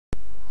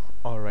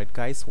Alright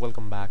guys,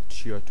 welcome back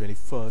to your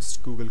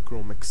 21st Google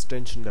Chrome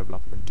extension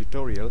development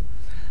tutorial,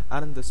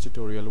 and in this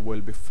tutorial we'll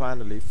be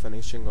finally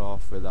finishing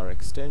off with our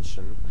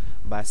extension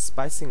by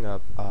spicing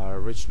up our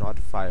rich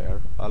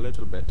notifier a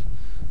little bit.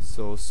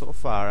 So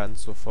far and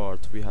so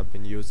forth we have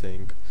been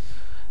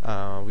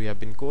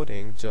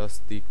coding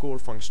just the core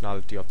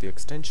functionality of the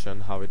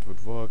extension, how it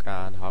would work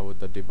and how would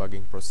the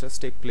debugging process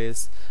take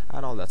place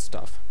and all that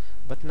stuff.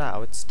 But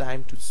now it's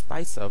time to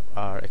spice up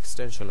our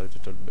extension a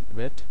little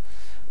bit.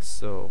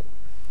 So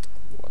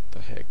what the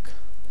heck,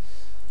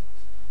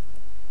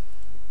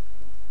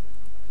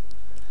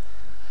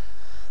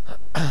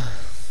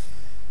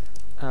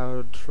 I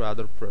would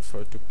rather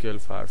prefer to kill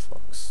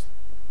Firefox.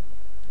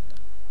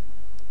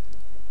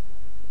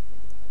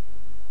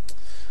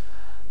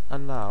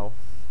 And now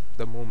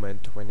the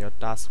moment when your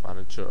task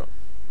manager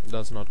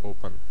does not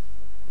open,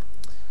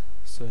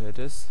 so here it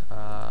is,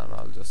 and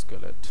I'll just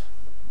kill it.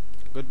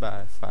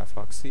 Goodbye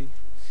Firefoxy.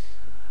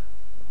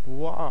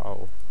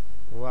 Wow,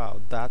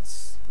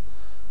 that's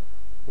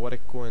what a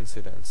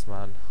coincidence,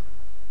 man.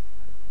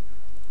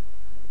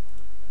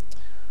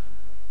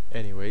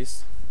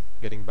 Anyways,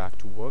 getting back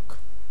to work.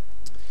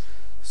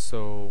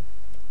 So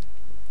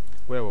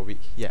where were we?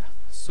 Yeah,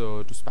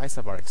 so to spice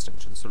up our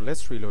extension, so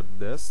let's reload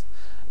this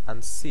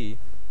and see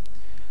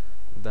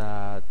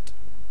that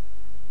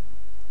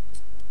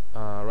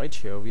right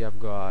here we have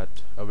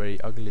got a very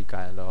ugly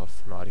kind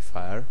of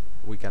notifier.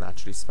 We can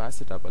actually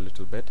spice it up a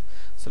little bit,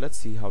 so let's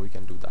see how we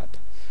can do that.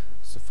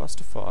 So first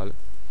of all,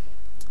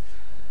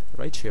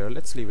 right here,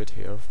 let's leave it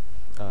here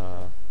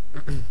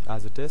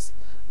as it is,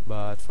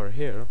 but for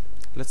here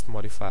let's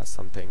modify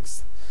some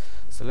things.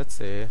 So let's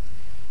say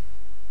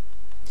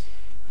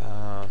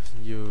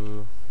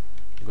you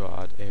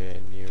got a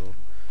new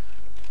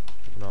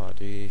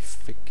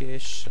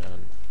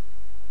notification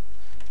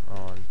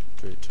on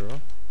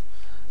Twitter,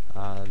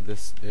 and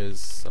this is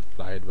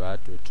supplied by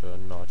Twitter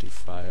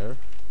notifier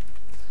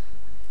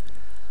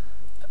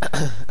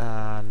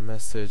and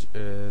message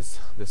is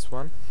this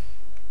one.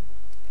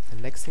 The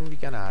next thing we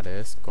can add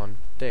is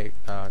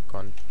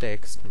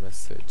context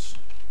message,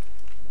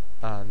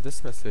 and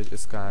this message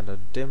is kind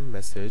of dim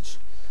message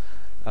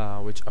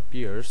which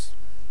appears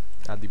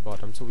at the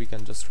bottom, so we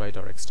can just write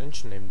our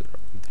extension name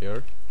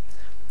there,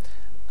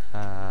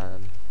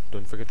 and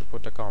don't forget to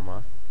put a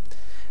comma.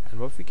 And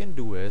what we can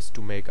do is,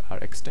 to make our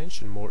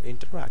extension more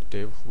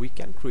interactive, we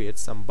can create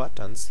some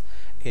buttons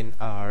in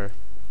our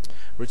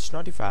rich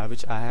notifier,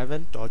 which I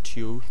haven't taught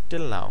you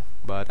till now,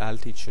 but I'll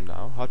teach you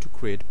now how to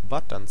create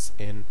buttons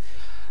in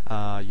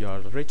your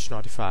rich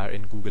notifier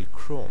in Google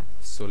Chrome.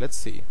 So let's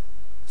see.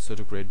 So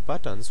to create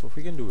buttons, what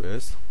we can do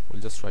is,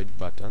 we'll just write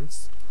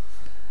buttons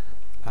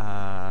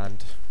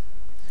and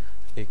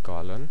a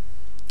colon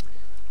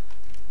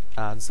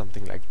and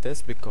something like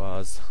this,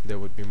 because there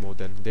could be more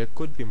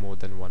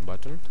than one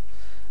button,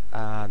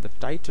 and the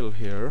title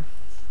here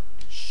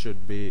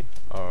should be,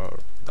 or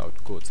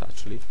without quotes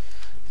actually,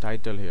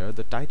 title here,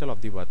 the title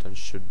of the button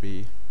should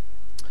be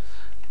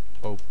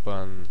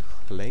open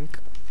link,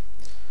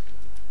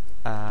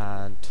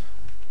 and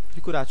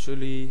you could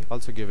actually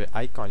also give an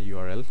icon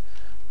URL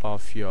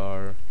of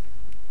your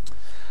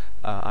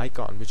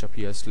icon which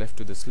appears left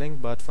to this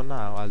link, but for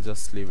now I'll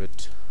just leave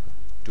it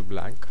to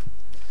blank.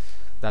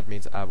 That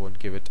means I won't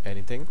give it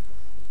anything.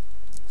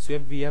 So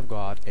we have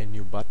got a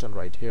new button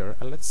right here,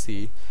 and let's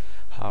see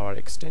how our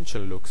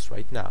extension looks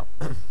right now.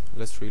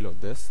 Let's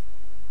reload this,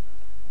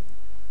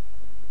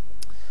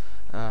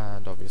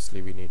 and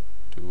obviously we need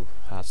to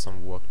have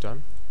some work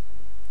done.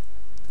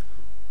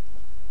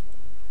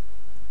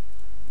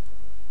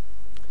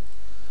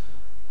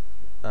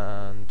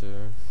 And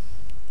the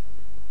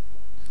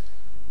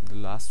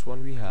last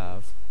one we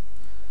have,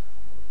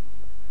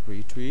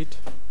 retweet.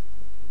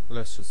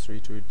 Let's just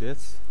retweet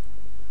this,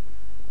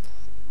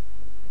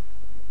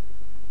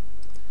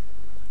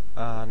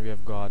 and we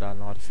have got our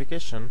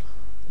notification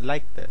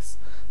like this.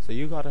 So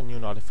you got a new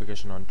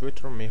notification on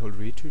Twitter, Mehul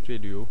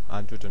retweeted you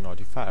on Twitter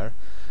notifier,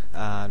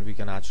 and we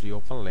can actually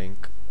open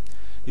link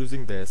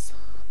using this.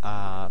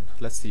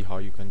 Let's see how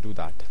you can do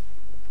that.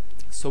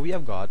 So we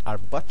have got our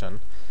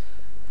button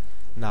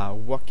now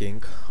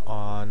working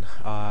on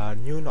our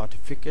new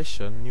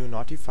notification, new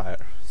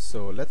notifier.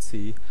 So let's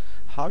see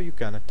how you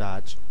can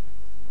attach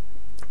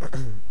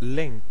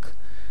link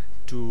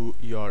to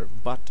your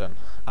button.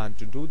 And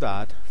to do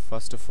that,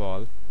 first of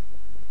all,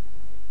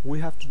 we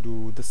have to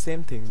do the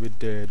same thing we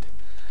did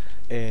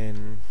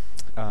in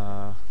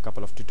a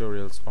couple of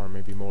tutorials or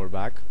maybe more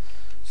back.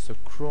 So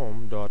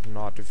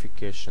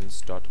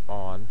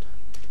chrome.notifications.on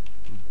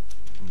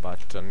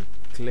button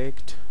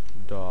clicked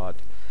dot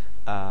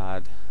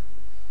add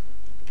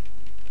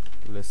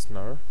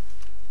listener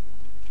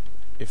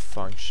if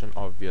function,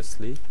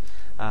 obviously,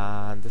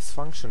 and this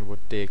function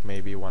would take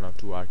maybe one or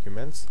two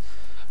arguments.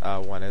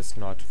 One is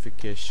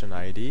notification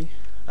ID,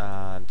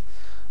 and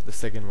the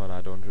second one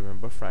I don't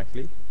remember,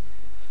 frankly.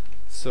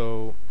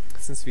 So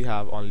since we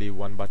have only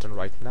one button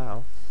right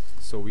now,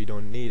 so we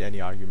don't need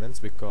any arguments,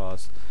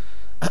 because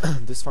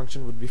this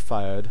function would be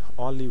fired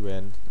only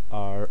when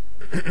our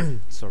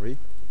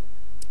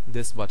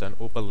this button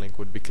open link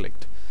would be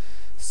clicked.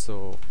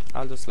 So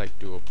I'll just like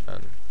to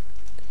open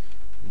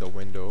the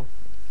window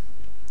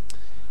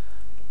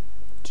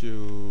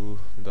to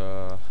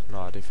the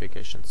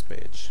notifications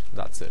page.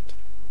 That's it.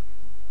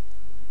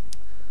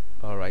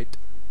 Alright,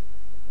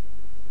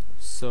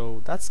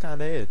 so that's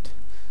kinda it.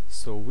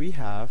 So we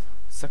have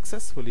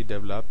successfully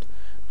developed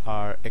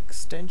our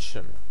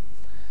extension.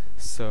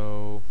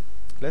 So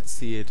let's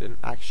see it in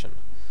action.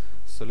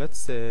 So let's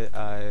say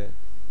I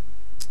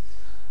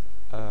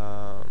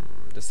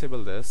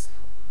disable this,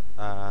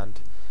 and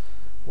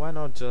why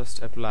not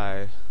just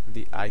apply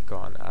the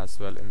icon as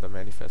well in the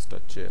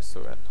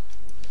manifest.json.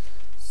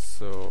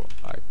 So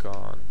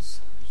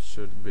icons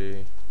should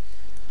be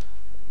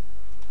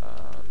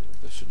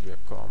there should be a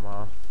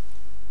comma,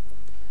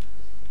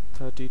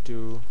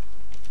 32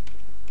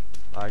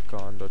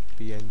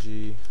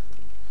 icon.png,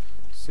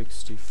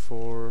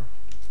 64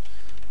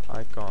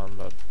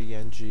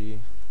 icon.png,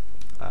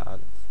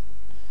 and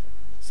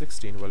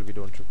 16. Well, we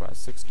don't require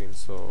 16,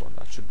 so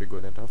that should be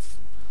good enough.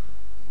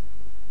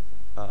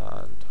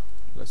 And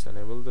let's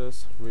enable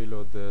this,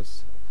 reload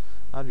this,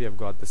 and we have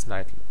got this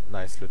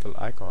nice little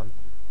icon,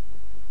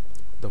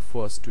 the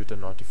first Twitter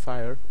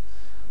notifier.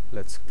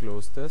 Let's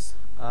close this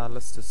and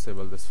let's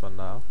disable this for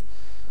now.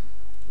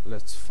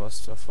 Let's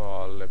first of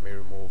all, let me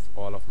remove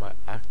all of my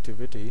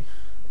activity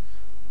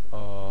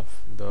of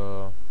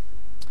the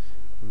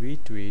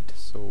retweet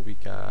so we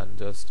can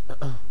just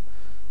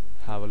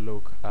have a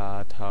look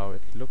at how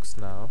it looks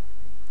now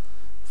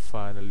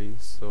finally.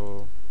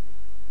 So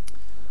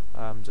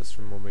I'm just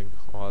removing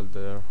all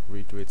the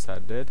retweets I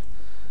did,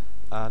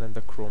 and in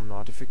the Chrome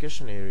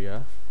notification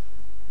area,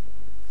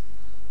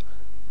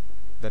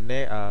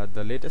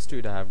 the latest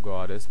tweet I have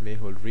got is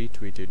Mehul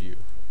retweeted you.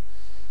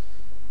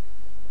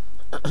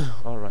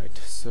 Alright,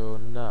 so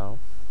now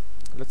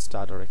let's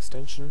start our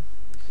extension.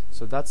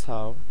 So that's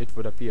how it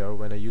would appear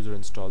when a user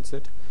installs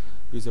it.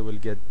 User will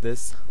get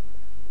this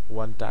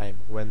one time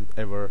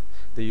whenever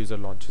the user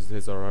launches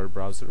his or her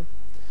browser.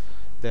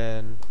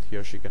 Then he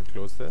or she can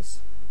close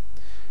this,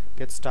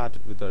 get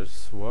started with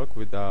this work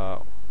with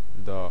the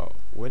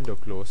window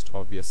closed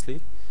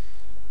obviously,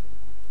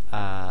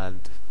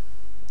 and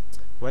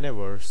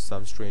whenever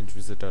some strange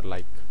visitor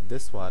like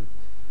this one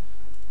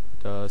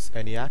does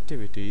any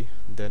activity,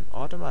 then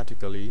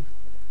automatically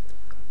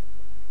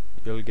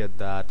you'll get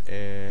that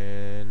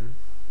in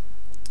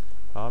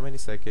how many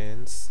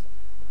seconds?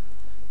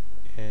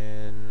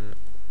 In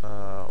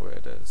where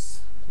it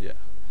is, yeah,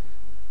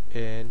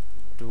 in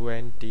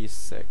 20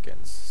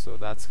 seconds. So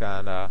that's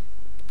kinda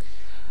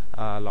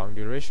long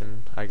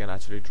duration. I can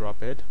actually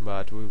drop it,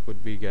 but we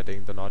would be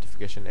getting the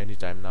notification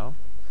anytime now.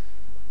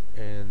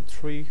 In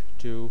 3,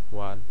 2,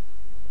 1,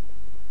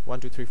 1,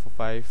 2, 3, 4,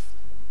 5,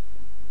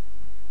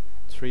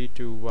 3,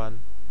 2, 1,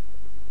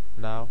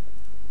 now.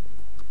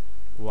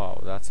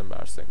 Wow, that's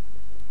embarrassing.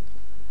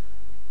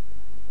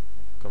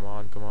 Come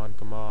on, come on,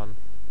 come on.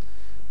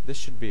 This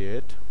should be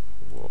it.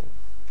 Whoa,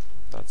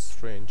 that's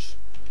strange.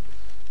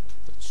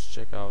 Let's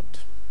check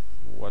out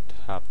what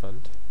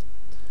happened.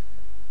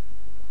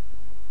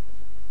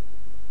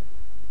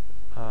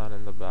 And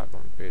in the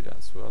background page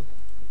as well,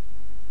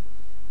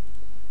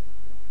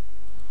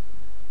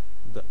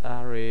 the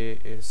array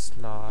is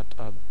not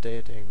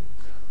updating,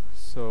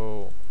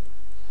 so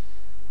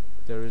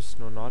there is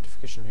no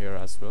notification here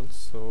as well.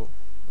 So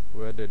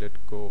where did it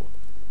go?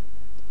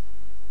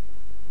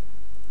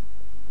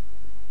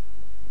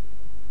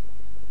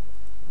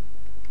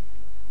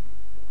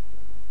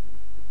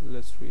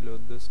 Let's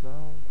reload this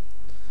now.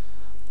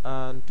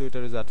 And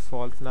Twitter is at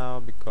fault now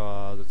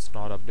because it's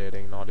not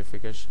updating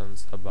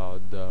notifications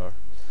about the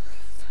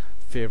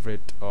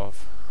favorite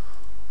of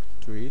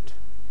tweet.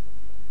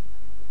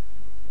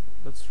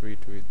 Let's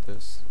retweet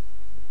this.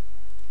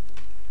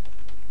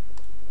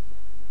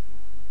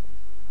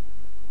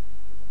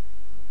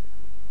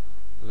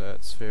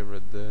 Let's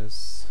favorite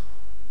this,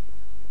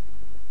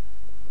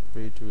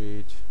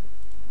 retweet.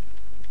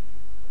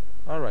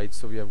 Alright,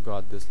 so we have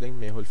got this link,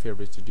 Mehul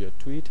favorited your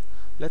tweet.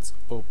 Let's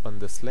open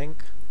this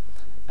link,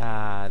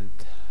 and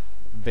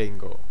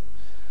bingo,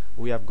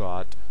 we have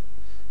got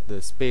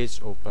this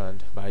page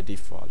opened by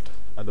default.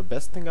 And the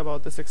best thing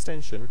about this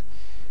extension,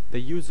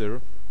 the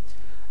user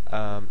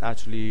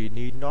actually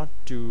need not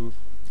to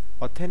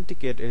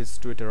authenticate his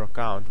Twitter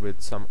account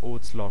with some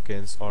oaths,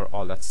 logins, or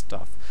all that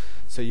stuff.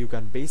 So you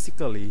can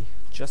basically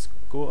just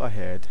go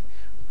ahead,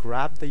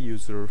 grab the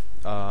user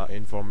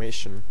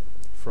information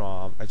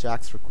from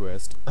Ajax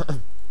request,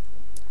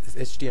 this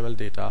HTML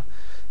data,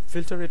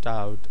 filter it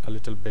out a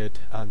little bit,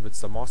 and with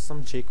some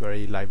awesome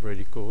jQuery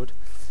library code,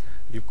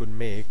 you could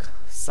make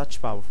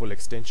such powerful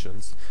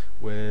extensions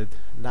with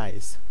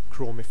nice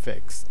Chrome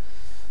effects.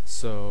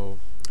 So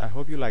I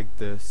hope you liked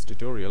this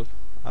tutorial,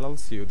 and I'll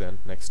see you then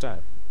next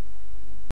time.